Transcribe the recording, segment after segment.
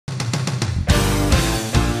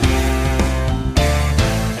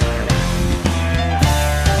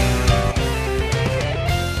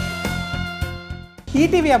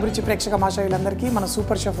ETV అభిరుచి ప్రేక్షక మాషాయిలందరికీ మన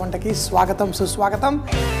సూపర్ షెఫ్ వంటకి స్వాగతం సుస్వాగతం.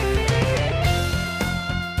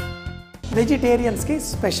 వెజిటేరియన్స్కి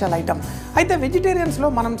స్పెషల్ ఐటమ్. అయితే వెజిటేరియన్స్లో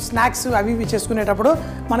మనం స్నాక్స్ అవి ఇవి చేసుకునేటప్పుడు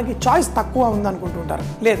మనకి చాయిస్ తక్కువ ఉందనుకుంటుంటారు.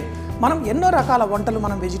 లేదు, మనం ఎన్నో రకాల వంటలు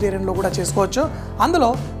మనం వెజిటేరియన్లో కూడా చేసుకోవచ్చు. అందులో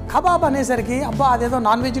కబాబ్ అనేసరికి అబ్బా అదేదో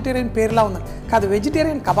నాన్ వెజిటేరియన్ పేరులా ఉంది కాదు,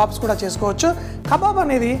 వెజిటేరియన్ కబాబ్స్ కూడా చేసుకోవచ్చు. కబాబ్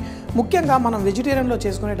అనేది ముఖ్యంగా మనం వెజిటేరియన్లో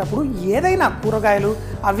చేసుకునేటప్పుడు ఏదైనా కూరగాయలు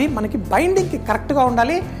అవి మనకి బైండింగ్కి కరెక్ట్గా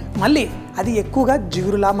ఉండాలి. మళ్ళీ అది ఎక్కువగా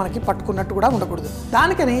జిగురులా మనకి పట్టుకున్నట్టు కూడా ఉండకూడదు.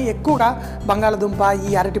 దానికని ఎక్కువగా బంగాళదుంప,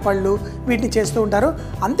 ఈ అరటిపళ్ళు వీటిని చేస్తూ ఉంటారు.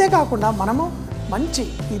 అంతేకాకుండా మనము మంచి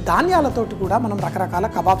ఈ ధాన్యాలతోటి కూడా మనం రకరకాల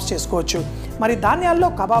కబాబ్స్ చేసుకోవచ్చు. మరి ధాన్యాల్లో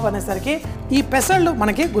కబాబ్ అనేసరికి ఈ పెసళ్ళు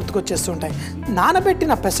మనకి గుర్తుకొచ్చేస్తుంటాయి.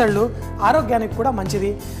 నానబెట్టిన పెసళ్ళు ఆరోగ్యానికి కూడా మంచిది.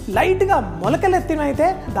 లైట్గా మొలకలెత్తినైతే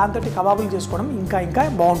దాంతో కబాబులు చేసుకోవడం ఇంకా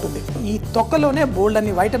బాగుంటుంది. ఈ తొక్కలోనే బోల్డ్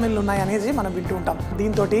అన్ని వైటమిన్లు ఉన్నాయి అనేది మనం వింటూ ఉంటాం.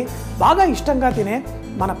 దీంతో బాగా ఇష్టంగా తినే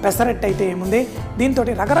మన పెసరట్టు అయితే ఏముంది, దీంతో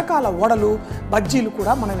రకరకాల వడలు, బజ్జీలు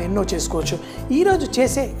కూడా మనం ఎన్నో చేసుకోవచ్చు. ఈరోజు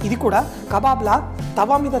చేసే ఇది కూడా కబాబ్లా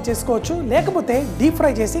తవా మీద చేసుకోవచ్చు, లేకపోతే డీప్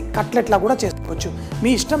ఫ్రై చేసి కట్లెట్లా కూడా చేసుకోవచ్చు.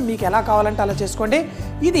 మీ ఇష్టం, మీకు ఎలా కావాలంటే అలా చేసుకోండి.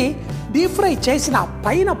 ఇది డీప్ ఫ్రై చేసిన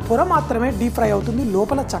పైన పొర మాత్రమే డీప్ ఫ్రై అవుతుంది,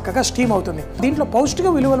 లోపల చక్కగా స్టీమ్ అవుతుంది. దీంట్లో పౌష్టిక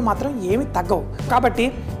విలువలు మాత్రం ఏమి తగ్గవు. కాబట్టి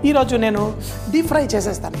ఈరోజు నేను డీప్ ఫ్రై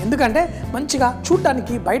చేసేస్తాను. ఎందుకంటే మంచిగా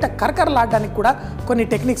చూడడానికి బయట కరకరలాడడానికి కూడా కొన్ని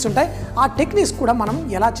టెక్నిక్స్ ఉంటాయి. ఆ టెక్నిక్స్ కూడా మనం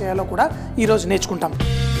ఎలా చేయాలో కూడా ఈరోజు నేర్చుకుంటాం.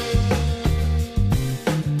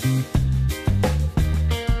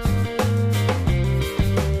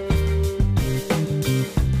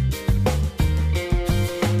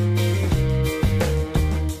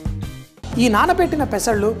 ఈ నానబెట్టిన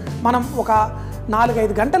పెసళ్ళు మనం ఒక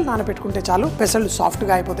 4-5 గంటలు నానబెట్టుకుంటే చాలు, పెసళ్ళు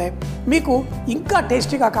సాఫ్ట్గా అయిపోతాయి. మీకు ఇంకా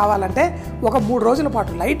టేస్టీగా కావాలంటే ఒక 3 రోజుల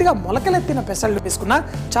పాటు లైట్గా మొలకలెత్తిన పెసళ్ళు వేసుకున్నా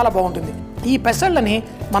చాలా బాగుంటుంది. ఈ పెసళ్ళని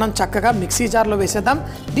మనం చక్కగా మిక్సీ జార్లో వేసేద్దాం.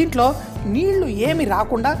 దీంట్లో నీళ్లు ఏమి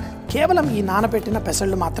రాకుండా కేవలం ఈ నానబెట్టిన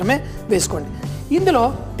పెసళ్ళు మాత్రమే వేసుకోండి. ఇందులో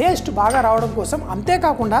టేస్ట్ బాగా రావడం కోసం,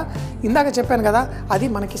 అంతేకాకుండా ఇందాక చెప్పాను కదా, అది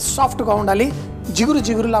మనకి సాఫ్ట్గా ఉండాలి,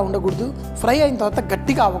 జిగురులా ఉండకూడదు, ఫ్రై అయిన తర్వాత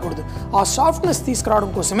గట్టిగా అవ్వకూడదు. ఆ సాఫ్ట్నెస్ తీసుకురావడం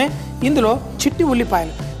కోసమే ఇందులో చిట్టి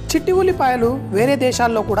ఉల్లిపాయలు వేరే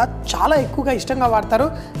దేశాల్లో కూడా చాలా ఎక్కువగా ఇష్టంగా వాడతారు.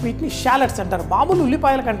 వీటిని షాలెట్స్ అంటారు. మామూలు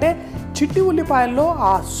ఉల్లిపాయల కంటే చిట్టి ఉల్లిపాయల్లో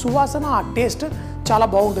ఆ సువాసన, ఆ టేస్ట్ చాలా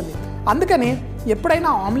బాగుంటుంది. అందుకని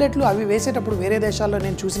ఎప్పుడైనా ఆమ్లెట్లు అవి వేసేటప్పుడు వేరే దేశాల్లో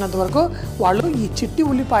నేను చూసినంత వరకు వాళ్ళు ఈ చిట్టి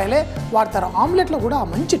ఉల్లిపాయలే వాడతారు. ఆమ్లెట్లో కూడా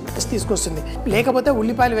మంచి టేస్ట్ తీసుకొస్తుంది. లేకపోతే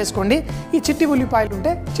ఉల్లిపాయలు వేసుకోండి, ఈ చిట్టి ఉల్లిపాయలు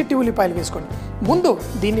ఉంటే చిట్టి ఉల్లిపాయలు వేసుకోండి. ముందు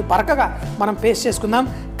దీన్ని బరకగా మనం పేస్ట్ చేసుకుందాం.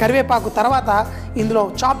 కరివేపాకు తర్వాత ఇందులో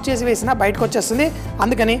చాప్ చేసి వేసినా బయటకు వచ్చేస్తుంది.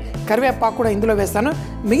 అందుకని కరివేపాకు కూడా ఇందులో వేస్తాను.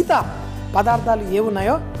 మిగతా పదార్థాలు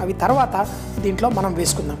ఏమున్నాయో అవి తర్వాత దీంట్లో మనం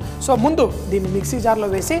వేసుకుందాం. సో ముందు దీన్ని మిక్సీ జార్లో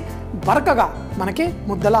వేసి బరకగా మనకి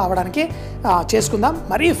ముద్దలా అవడానికి చేసుకుందాం.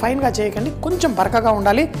 మరీ ఫైన్గా చేయకండి, కొంచెం బరకగా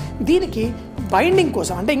ఉండాలి. దీనికి బైండింగ్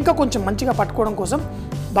కోసం, అంటే ఇంకా కొంచెం మంచిగా పట్టుకోవడం కోసం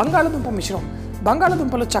బంగాళదుంప మిశ్రమం,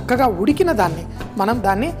 బంగాళదుంపలు చక్కగా ఉడికిన మనం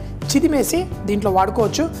దాన్ని చిదిమేసి దీంట్లో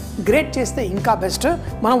వాడుకోవచ్చు. గ్రేట్ చేస్తే ఇంకా బెస్ట్.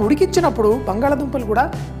 మనం ఉడికించినప్పుడు బంగాళదుంపలు కూడా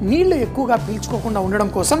నీళ్లు ఎక్కువగా పీల్చుకోకుండా ఉండడం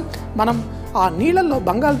కోసం మనం ఆ నీళ్ళల్లో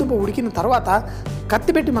బంగాళదుంప ఉడికిన తర్వాత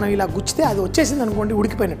కత్తి పెట్టి మనం ఇలా గుచ్చితే అది వచ్చేసింది అనుకోండి,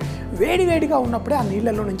 ఉడికిపోయినట్టు. వేడిగా ఉన్నప్పుడే ఆ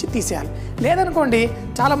నీళ్ళల్లో నుంచి తీసేయాలి. లేదనుకోండి,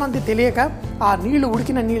 చాలామంది తెలియక ఆ నీళ్లు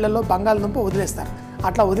ఉడికిన నీళ్ళల్లో బంగాళదుంప వదిలేస్తారు.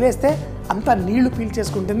 అట్లా వదిలేస్తే అంతా నీళ్లు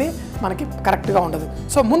పీల్చేసుకుంటుంది, మనకి కరెక్ట్గా ఉండదు.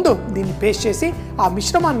 సో ముందు దీన్ని పేస్ట్ చేసి ఆ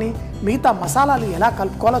మిశ్రమాన్ని మిగతా మసాలాలు ఎలా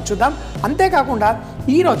కలుపుకోవాలో చూద్దాం. అంతేకాకుండా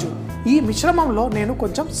ఈరోజు ఈ మిశ్రమంలో నేను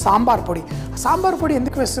కొంచెం సాంబార్ పొడి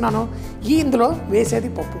ఎందుకు వేస్తున్నాను, ఇందులో వేసేది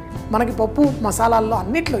పప్పు. మనకి పప్పు మసాలాల్లో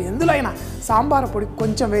అన్నిట్లో ఎందులో అయినా సాంబార్ పొడి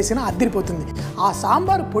కొంచెం వేసినా అద్దిరిపోతుంది. ఆ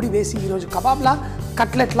సాంబార్ పొడి వేసి ఈరోజు కబాబ్లా,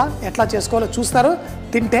 కట్లెట్లా ఎట్లా చేసుకోవాలో చూస్తారు.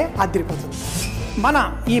 తింటే అద్దిరిపోతుంది. మన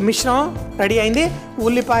ఈ మిశ్రమం రెడీ అయింది.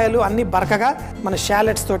 ఉల్లిపాయలు అన్నీ బరకగా మన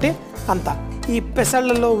షాలెట్స్ తోటి అంతా ఈ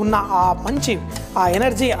పెసళ్ళలో ఉన్న ఆ మంచి ఆ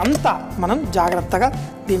ఎనర్జీ అంతా మనం జాగ్రత్తగా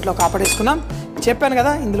దీంట్లో కాపాడేసుకున్నాం. చెప్పాను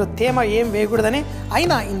కదా, ఇందులో తేమ ఏం వేయకూడదని.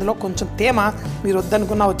 అయినా ఇందులో కొంచెం తేమ మీరు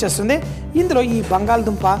వద్దనుకున్నా వచ్చేస్తుంది. ఇందులో ఈ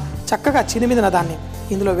బంగాళదుంప చక్కగా చినిమిదిన దాన్ని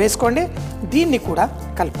ఇందులో వేసుకోండి. దీన్ని కూడా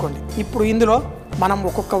కలుపుకోండి. ఇప్పుడు ఇందులో మనం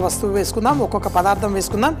ఒక్కొక్క వస్తువు వేసుకుందాం, ఒక్కొక్క పదార్థం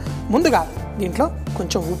వేసుకుందాం. ముందుగా దీంట్లో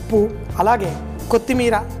కొంచెం ఉప్పు, అలాగే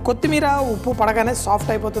కొత్తిమీర ఉప్పు పడగానే సాఫ్ట్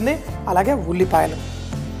అయిపోతుంది. అలాగే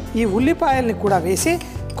ఈ ఉల్లిపాయల్ని కూడా వేసి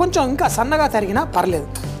కొంచెం ఇంకా సన్నగా తరిగినా పర్లేదు.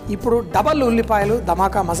 ఇప్పుడు డబల్ ఉల్లిపాయలు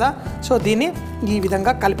ధమాకా మజా. సో దీన్ని ఈ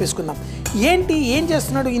విధంగా కలిపేసుకుందాం. ఏం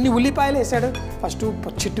చేస్తున్నాడు, ఇన్ని ఉల్లిపాయలు వేసాడు? ఫస్ట్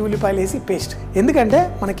చిట్టి ఉల్లిపాయలు వేసి పేస్ట్. ఎందుకంటే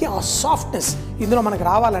మనకి ఆ సాఫ్ట్నెస్ ఇందులో మనకు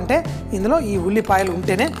రావాలంటే ఇందులో ఈ ఉల్లిపాయలు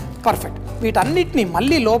ఉంటేనే పర్ఫెక్ట్. వీటన్నిటిని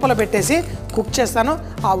మళ్ళీ లోపల పెట్టేసి కుక్ చేస్తాను.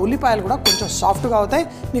 ఆ ఉల్లిపాయలు కూడా కొంచెం సాఫ్ట్గా అవుతాయి,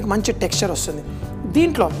 మీకు మంచి టెక్స్చర్ వస్తుంది.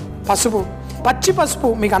 దీంట్లో పసుపు, పచ్చి పసుపు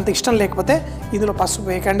మీకు అంత ఇష్టం లేకపోతే ఇందులో పసుపు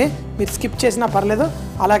వేయకండి, మీరు స్కిప్ చేసినా పర్లేదు.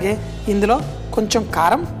 అలాగే ఇందులో కొంచెం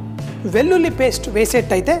కారం, వెల్లుల్లి పేస్ట్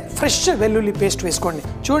వేసేటైతే ఫ్రెష్ వెల్లుల్లి పేస్ట్ వేసుకోండి.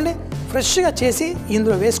 చూడండి, ఫ్రెష్గా చేసి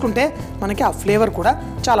ఇందులో వేసుకుంటే మనకి ఆ ఫ్లేవర్ కూడా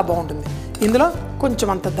చాలా బాగుంటుంది. ఇందులో కొంచెం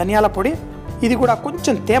అంత ధనియాల పొడి, ఇది కూడా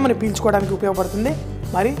కొంచెం తేమని పీల్చుకోవడానికి ఉపయోగపడుతుంది.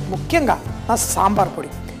 మరి ముఖ్యంగా నా సాంబార్ పొడి,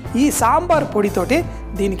 ఈ సాంబార్ పొడితోటి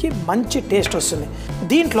దీనికి మంచి టేస్ట్ వస్తుంది.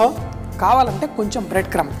 దీంట్లో కావాలంటే కొంచెం బ్రెడ్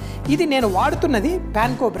క్రమ్, ఇది నేను వాడుతున్నది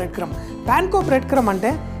ప్యాన్కో బ్రెడ్ క్రమ్. ప్యాన్కో బ్రెడ్ క్రమ్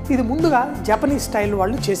అంటే ఇది ముందుగా జపనీస్ స్టైల్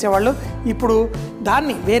వాళ్ళు చేసేవాళ్ళు. ఇప్పుడు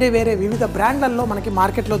దాన్ని వేరే వేరే వివిధ బ్రాండ్లలో మనకి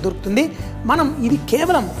మార్కెట్లో దొరుకుతుంది. మనం ఇది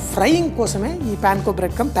కేవలం ఫ్రైయింగ్ కోసమే ఈ ప్యాన్కో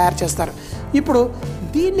బ్రెడ్ క్రమ్ తయారు చేస్తారు. ఇప్పుడు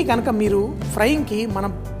దీన్ని కనుక మీరు ఫ్రైయింగ్కి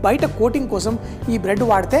మనం బయట కోటింగ్ కోసం ఈ బ్రెడ్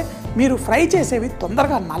వాడితే మీరు ఫ్రై చేసేవి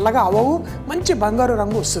తొందరగా నల్లగా అవ్వవు, మంచి బంగారు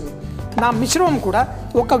రంగు వస్తుంది. నా మిశ్రమం కూడా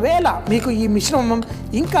ఒకవేళ మీకు ఈ మిశ్రమం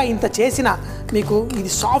ఇంకా ఇంత చేసినా మీకు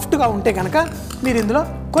ఇది సాఫ్ట్గా ఉంటే కనుక మీరు ఇందులో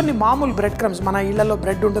కొన్ని మామూలు బ్రెడ్ క్రమ్స్, మన ఇళ్లలో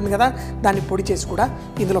బ్రెడ్ ఉంటుంది కదా, దాన్ని పొడి చేసి కూడా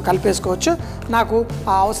ఇందులో కలిపేసుకోవచ్చు. నాకు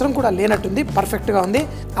ఆ అవసరం కూడా లేనట్టుంది, పర్ఫెక్ట్గా ఉంది.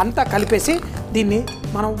 అంతా కలిపేసి దీన్ని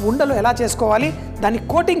మనం ఉండలు ఎలా చేసుకోవాలి, దాన్ని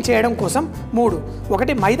కోటింగ్ చేయడం కోసం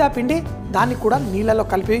ఒకటి మైదా పిండి, దాన్ని కూడా నీళ్ళలో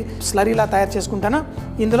కలిపి స్లరీలా తయారు చేసుకుంటాను.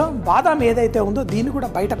 ఇందులో బాదాం ఏదైతే ఉందో దీన్ని కూడా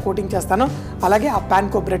బయట కోటింగ్ చేస్తాను. అలాగే ఆ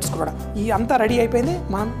ప్యాన్కో బ్రెడ్స్ కూడా. ఈ అంతా రెడీ అయిపోయింది.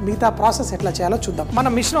 మనం మిగతా ప్రాసెస్ ఎట్లా చేయాలో చూద్దాం. మన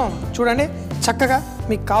మిశ్రమం చూడండి చక్కగా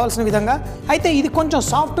మీకు కావాల్సిన విధంగా. అయితే ఇది కొంచెం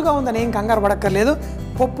సాఫ్ట్గా ఉందని ఏం కంగారు పడక్కర్లేదు.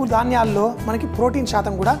 పప్పు ధాన్యాల్లో మనకి ప్రోటీన్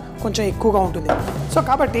శాతం కూడా కొంచెం ఎక్కువగా ఉంటుంది. సో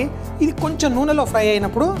కాబట్టి ఇది కొంచెం నూనెలో ఫ్రై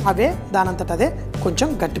అయినప్పుడు అవే దానంతట అదే కొంచెం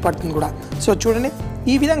గట్టి పడుతుంది కూడా. సో చూడండి,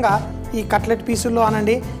 ఈ విధంగా ఈ కట్లెట్ పీసుల్లో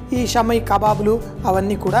అనండి, ఈ షమై కబాబులు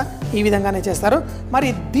అవన్నీ కూడా ఈ విధంగానే చేస్తారు. మరి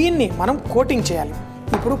దీన్ని మనం కోటింగ్ చేయాలి.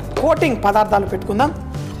 ఇప్పుడు కోటింగ్ పదార్థాలు పెట్టుకుందాం.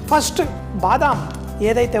 ఫస్ట్ బాదాం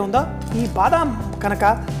ఏదైతే ఉందో ఈ బాదాం కనుక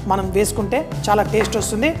మనం వేసుకుంటే చాలా టేస్ట్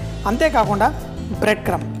వస్తుంది. అంతేకాకుండా బ్రెడ్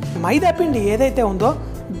క్రమ్, మైదా పిండి ఏదైతే ఉందో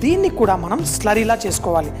దీన్ని కూడా మనం స్లరీలా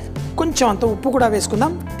చేసుకోవాలి. కొంచెం అంత ఉప్పు కూడా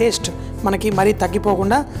వేసుకుందాం, టేస్ట్ మనకి మరీ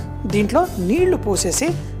తగ్గిపోకుండా. దీంట్లో నీళ్లు పోసేసి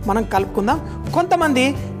మనం కలుపుకుందాం. కొంతమంది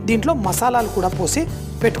దీంట్లో మసాలాలు కూడా పోసి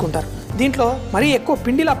పెట్టుకుంటారు. దీంట్లో మరీ ఎక్కువ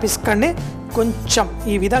పిండిలా పిసకండి, కొంచెం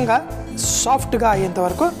ఈ విధంగా సాఫ్ట్గా అయ్యేంత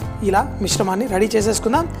వరకు ఇలా మిశ్రమాన్ని రెడీ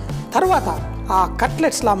చేసేసుకుందాం. తర్వాత ఆ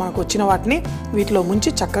కట్లెట్స్లా మనకు వచ్చిన వాటిని వీటిలో ముంచి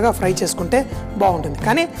చక్కగా ఫ్రై చేసుకుంటే బాగుంటుంది.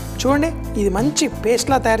 కానీ చూడండి, ఇది మంచి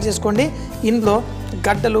పేస్ట్లా తయారు చేసుకోండి. ఇందులో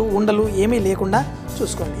గడ్డలు ఉండలు ఏమీ లేకుండా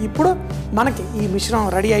చూసుకోండి. ఇప్పుడు మనకి ఈ మిశ్రమం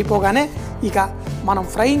రెడీ అయిపోగానే ఇక మనం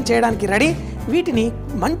ఫ్రైయింగ్ చేయడానికి రెడీ. వీటిని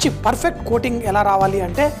మంచి పర్ఫెక్ట్ కోటింగ్ ఎలా రావాలి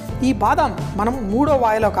అంటే ఈ బాదాం మనం 3వ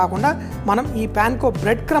వాయిలో కాకుండా మనం ఈ ప్యాన్కో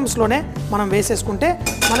బ్రెడ్ క్రమ్స్లోనే మనం వేసేసుకుంటే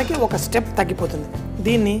మనకి ఒక స్టెప్ తగ్గిపోతుంది.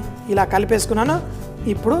 దీన్ని ఇలా కలిపేసుకున్నాను.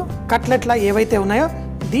 ఇప్పుడు కట్లెట్లా ఏవైతే ఉన్నాయో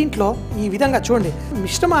దీంట్లో ఈ విధంగా చూడండి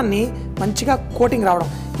మిశ్రమాన్ని మంచిగా కోటింగ్ రావడం.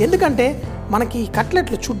 ఎందుకంటే మనకి ఈ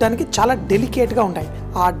కట్లెట్లు చూడడానికి చాలా డెలికేట్గా ఉంటాయి.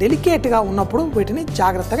 ఆ డెలికేట్గా ఉన్నప్పుడు వీటిని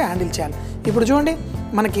జాగ్రత్తగా హ్యాండిల్ చేయాలి. ఇప్పుడు చూడండి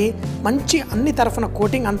మనకి మంచి అన్ని తరఫున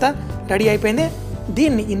కోటింగ్ అంతా రెడీ అయిపోయింది.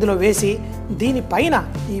 దీన్ని ఇందులో వేసి దీనిపైన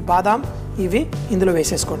ఈ బాదాం ఇవి ఇందులో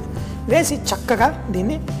వేసేసుకోండి. వేసి చక్కగా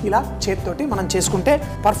దీన్ని ఇలా చేతితోటి మనం చేసుకుంటే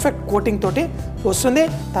పర్ఫెక్ట్ కోటింగ్ తోటి వస్తుంది.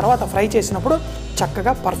 తర్వాత ఫ్రై చేసినప్పుడు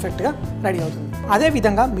చక్కగా పర్ఫెక్ట్గా రెడీ అవుతుంది.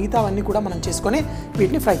 అదేవిధంగా మిగతావన్నీ కూడా మనం చేసుకొని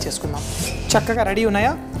వీటిని ఫ్రై చేసుకుందాం. చక్కగా రెడీ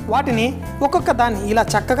ఉన్నాయా, వాటిని ఒక్కొక్క దాన్ని ఇలా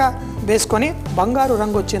చక్కగా వేసుకొని బంగారు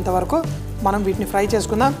రంగు వచ్చేంత వరకు మనం వీటిని ఫ్రై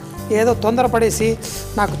చేసుకుందాం. ఏదో తొందరపడేసి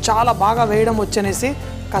నాకు చాలా బాగా వేయడం వచ్చనేసి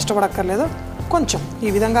కష్టపడక్కర్లేదు. కొంచెం ఈ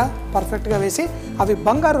విధంగా పర్ఫెక్ట్గా వేసి అవి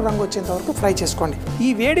బంగారు రంగు వచ్చేంత వరకు ఫ్రై చేసుకోండి. ఈ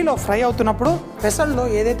వేడిలో ఫ్రై అవుతున్నప్పుడు పెసల్లో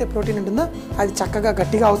ఏదైతే ప్రోటీన్ ఉంటుందో అది చక్కగా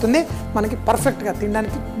గట్టిగా అవుతుంది, మనకి పర్ఫెక్ట్గా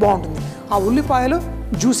తినడానికి బాగుంటుంది. ఆ ఉల్లిపాయలు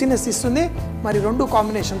జ్యూసీనెస్ ఇస్తుంది, మరి రెండు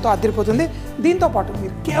కాంబినేషన్తో అదిరిపోతుంది. దీంతోపాటు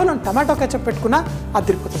మీరు కేవలం టమాటో కెచప్ పెట్టుకున్నా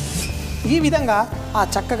అదిరిపోతుంది. ఈ విధంగా ఆ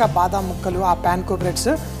చక్కగా బాదాం ముక్కలు, ఆ ప్యాన్కో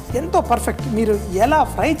బ్రెడ్స్ ఎంతో పర్ఫెక్ట్. మీరు ఎలా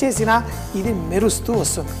ఫ్రై చేసినా ఇది మెరుస్తూ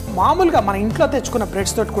వస్తుంది. మామూలుగా మన ఇంట్లో తెచ్చుకున్న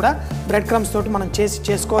బ్రెడ్స్ తోటి కూడా బ్రెడ్ క్రమ్స్ తోటి మనం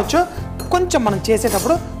చేసుకోవచ్చు. కొంచెం మనం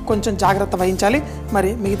చేసేటప్పుడు కొంచెం జాగ్రత్త వహించాలి. మరి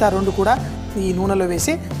మిగతా రెండు కూడా ఈ నూనెలో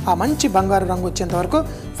వేసి ఆ మంచి బంగారు రంగు వచ్చేంత వరకు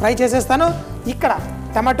ఫ్రై చేసేస్తాను. ఇక్కడ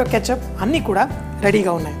టమాటో కెచప్ అన్నీ కూడా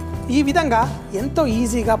రెడీగా ఉన్నాయి. ఈ విధంగా ఎంతో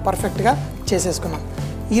ఈజీగా పర్ఫెక్ట్గా చేసేసుకున్నాం.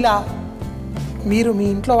 ఇలా మీరు మీ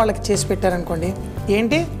ఇంట్లో వాళ్ళకి చేసి పెట్టారనుకోండి,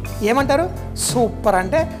 ఏంటి ఏమంటారు, సూపర్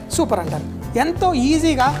అంటే సూపర్ అంటారు. ఎంతో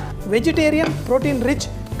ఈజీగా వెజిటేరియన్ ప్రోటీన్ రిచ్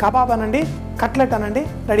కబాబ్ అనండి, కట్లెట్ అనండి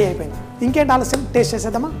రెడీ అయిపోయింది. ఇంకేంటి ఆలస్యం, టేస్ట్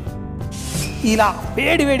చేసేద్దామా? ఇలా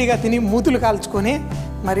వేడివేడిగా తిని మూతులు కాల్చుకొని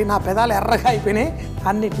మరి నా పెదాలు ఎర్రగా అయిపోయినాయి.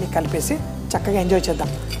 అన్నిటినీ కలిపేసి చక్కగా ఎంజాయ్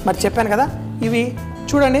చేద్దాం. మరి చెప్పాను కదా, ఇవి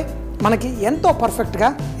చూడండి మనకి ఎంతో పర్ఫెక్ట్గా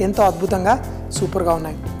ఎంతో అద్భుతంగా సూపర్గా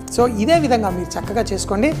ఉన్నాయి. సో ఇదే విధంగా మీరు చక్కగా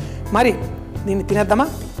చేసుకోండి. మరి దీన్ని తినేద్దామా?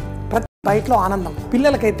 ప్రతి బైట్లో ఆనందం,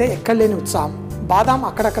 పిల్లలకైతే ఎక్కడ లేని ఉత్సాహం. బాదాం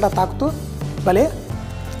అక్కడక్కడ తాకుతూ భలే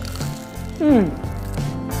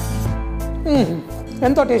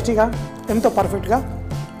ఎంతో టేస్టీగా, ఎంతో పర్ఫెక్ట్గా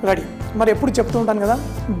రెడీ. మరి ఎప్పుడు చెప్తూ ఉంటాను కదా,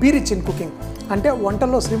 బీ రిచ్ ఇన్ కుకింగ్ అంటే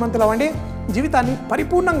వంటల్లో శ్రీమంతులు అవ్వండి, జీవితాన్ని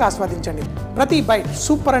పరిపూర్ణంగా ఆస్వాదించండి. ప్రతి బైట్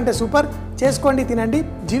సూపర్ అంటే సూపర్, చేసుకోండి, తినండి,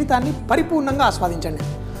 జీవితాన్ని పరిపూర్ణంగా ఆస్వాదించండి.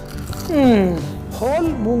 Whole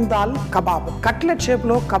moong dal kebab cutlet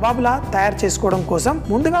షేప్లో కబాబ్లా తయారు చేసుకోవడం కోసం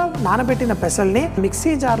ముందుగా నానబెట్టిన పెసల్ని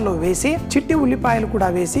మిక్సీ జార్లో వేసి చిట్టి ఉల్లిపాయలు కూడా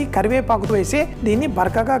వేసి కరివేపాకు వేసి దీన్ని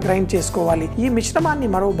బరకగా గ్రైండ్ చేసుకోవాలి. ఈ మిశ్రమాన్ని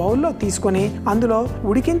మరో బౌల్లో తీసుకొని అందులో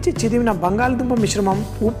ఉడికించి చిదివిన బంగాళదుంప మిశ్రమం,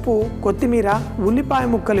 ఉప్పు, కొత్తిమీర, ఉల్లిపాయ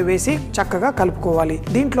ముక్కలు వేసి చక్కగా కలుపుకోవాలి.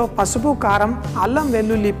 దీంట్లో పసుపు, కారం, అల్లం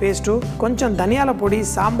వెల్లుల్లి పేస్టు, కొంచెం ధనియాల పొడి,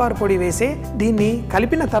 సాంబార్ పొడి వేసి దీన్ని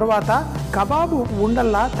కలిపిన తర్వాత కబాబు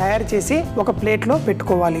ఉండల్లా తయారు చేసి ఒక ప్లేట్లో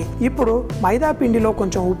పెట్టుకోవాలి. ఇప్పుడు మైదా పిండిలో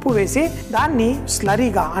కొంచెం ఉప్పు వేసి దాన్ని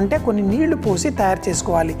స్లరీగా అంటే కొన్ని నీళ్లు పోసి తయారు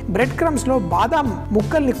చేసుకోవాలి. బ్రెడ్ క్రమ్స్ లో బాదాం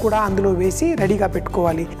ముక్కల్ని కూడా అందులో వేసి రెడీగా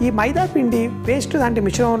పెట్టుకోవాలి. ఈ మైదా పిండి పేస్ట్ లాంటి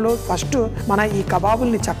మిశ్రమంలో ఫస్ట్ మన ఈ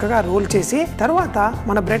కబాబుల్ని చక్కగా రోల్ చేసి తర్వాత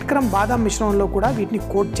మన బ్రెడ్ క్రమ్ బాదాం మిశ్రమంలో కూడా వీటిని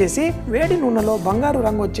కోట్ చేసి వేడి నూనెలో బంగారు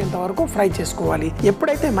రంగు వచ్చేంత వరకు ఫ్రై చేసుకోవాలి.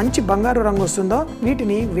 ఎప్పుడైతే మంచి బంగారు రంగు వస్తుందో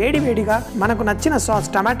వీటిని వేడివేడిగా మనకు నచ్చిన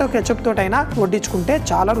సాస్ టమాటో కెచప్ తోటైనా వడ్డించుకుంటే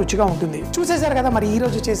చాలా రుచిగా ఉంటుంది. చూసేశారు కదా మరి ఈ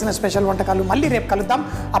రోజు చేసిన స్పెషల్ వంటకాలు. మళ్ళీ రేపు కలుద్దాం.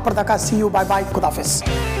 అప్పటిదాకా సీ యూ, బై బాయ్, ఖుదాఫిజ్.